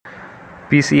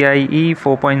PCIe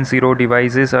 4.0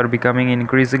 devices are becoming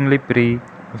increasingly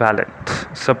prevalent.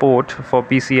 Support for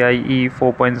PCIe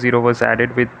 4.0 was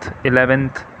added with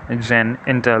 11th Gen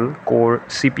Intel Core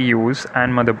CPUs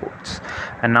and motherboards,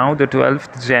 and now the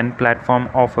 12th Gen platform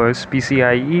offers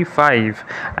PCIe 5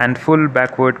 and full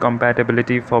backward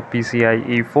compatibility for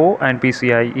PCIe 4 and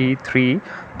PCIe 3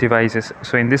 devices.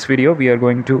 So in this video we are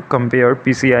going to compare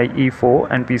PCIe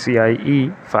 4 and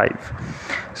PCIe 5.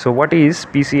 So what is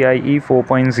PCIe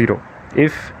 4.0?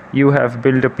 If you have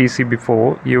built a PC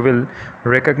before, you will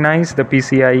recognize the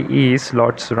PCIe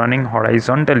slots running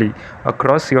horizontally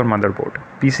across your motherboard.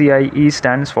 PCIe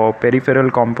stands for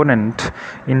Peripheral Component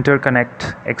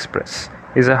Interconnect Express.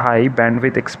 Is a high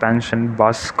bandwidth expansion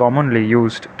bus commonly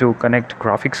used to connect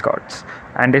graphics cards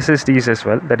and SSDs as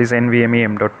well, that is NVMe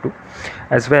M.2,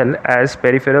 as well as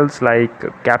peripherals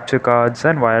like capture cards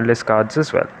and wireless cards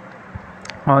as well.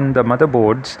 On the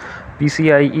motherboards,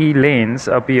 PCIe lanes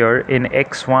appear in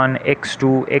X1,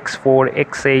 X2, X4,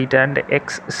 X8 and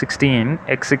X16.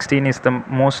 X16 is the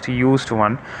most used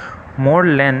one. More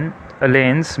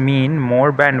lanes mean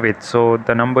more bandwidth, so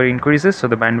the number increases, so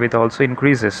the bandwidth also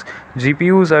increases.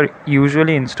 GPUs are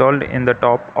usually installed in the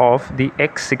top of the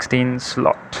X16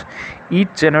 slot.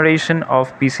 Each generation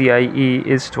of PCIe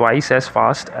is twice as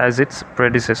fast as its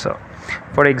predecessor.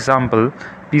 For example,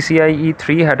 PCIe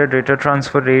 3 had a data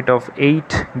transfer rate of 8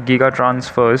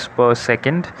 gigatransfers per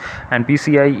second, and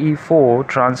PCIe 4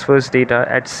 transfers data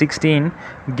at 16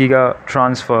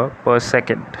 gigatransfer per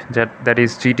second, that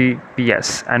is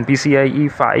GTPS, and PCIe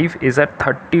 5 is at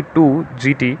 32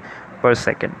 GT per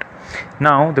second.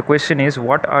 Now the question is,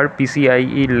 what are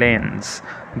PCIe lanes?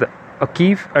 A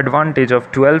key advantage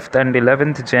of 12th and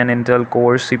 11th Gen Intel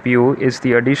Core CPU is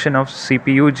the addition of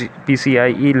CPU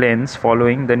PCIe lanes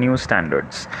following the new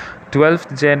standards.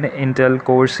 12th Gen Intel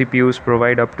Core CPUs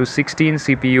provide up to 16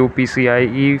 CPU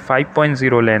PCIe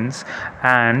 5.0 lanes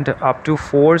and up to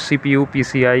 4 CPU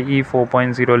PCIe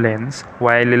 4.0 lanes,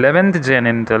 while 11th Gen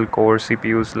Intel Core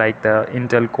CPUs like the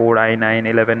Intel Core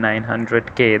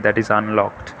i9-11900K, that is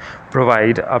unlocked,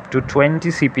 provide up to 20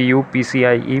 CPU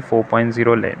PCIe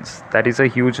 4.0 lanes. That is a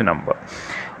huge number.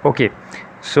 Okay,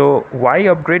 so why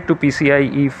upgrade to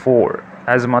PCIe 4?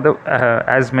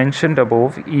 As mentioned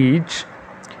above, each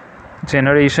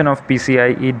generation of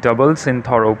PCIe doubles in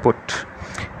throughput,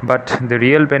 but the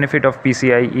real benefit of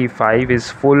PCIe 5 is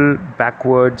full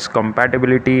backwards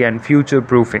compatibility and future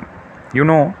proofing. You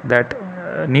know that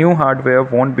new hardware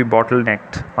won't be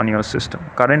bottlenecked on your system.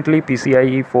 Currently,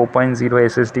 PCIe 4.0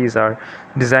 SSDs are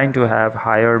designed to have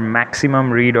higher maximum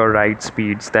read or write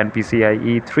speeds than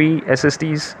PCIe 3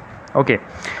 SSDs. Okay,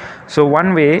 so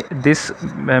one way this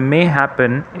may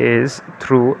happen is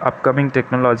through upcoming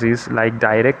technologies like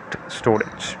direct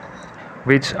storage,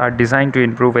 which are designed to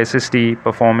improve SSD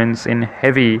performance in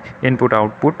heavy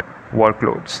input-output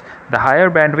workloads. The higher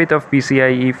bandwidth of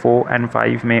PCIe 4 and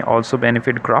 5 may also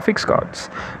benefit graphics cards,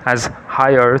 as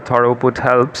higher throughput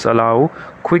helps allow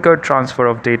quicker transfer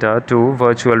of data to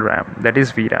virtual RAM, that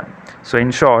is VRAM. So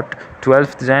in short,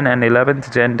 12th Gen and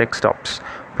 11th Gen desktops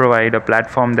provide a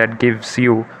platform that gives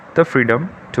you the freedom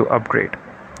to upgrade.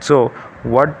 So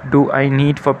what do I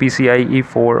need for PCIe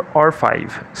 4 or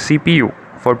 5? CPU.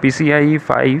 For PCIe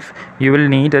 5, you will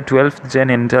need a 12th Gen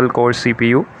Intel Core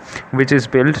CPU, which is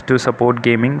built to support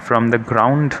gaming from the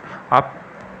ground up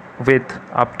with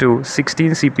up to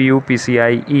 16 CPU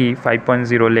PCIe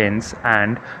 5.0 lanes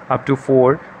and up to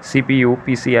 4 CPU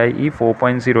PCIe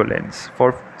 4.0 lanes.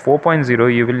 For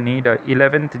 4.0, you will need a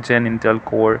 11th Gen Intel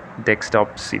Core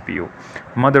desktop CPU.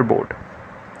 Motherboard.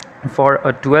 For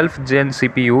a 12th Gen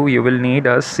CPU, you will need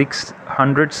a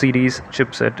 600 series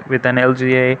chipset with an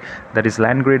LGA, that is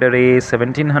land grade array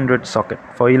 1700 socket.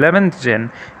 For 11th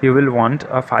Gen, you will want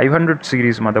a 500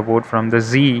 series motherboard from the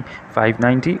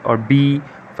Z590 or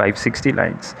B560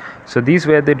 lines. So these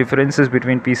were the differences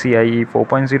between PCIe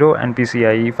 4.0 and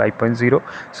PCIe 5.0.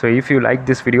 So if you like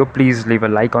this video, please leave a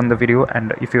like on the video,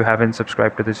 and if you haven't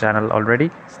subscribed to the channel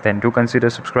already, then do consider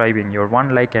subscribing. Your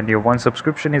one like and your one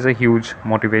subscription is a huge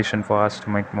motivation for us to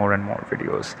make more and more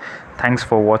videos. Thanks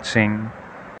for watching.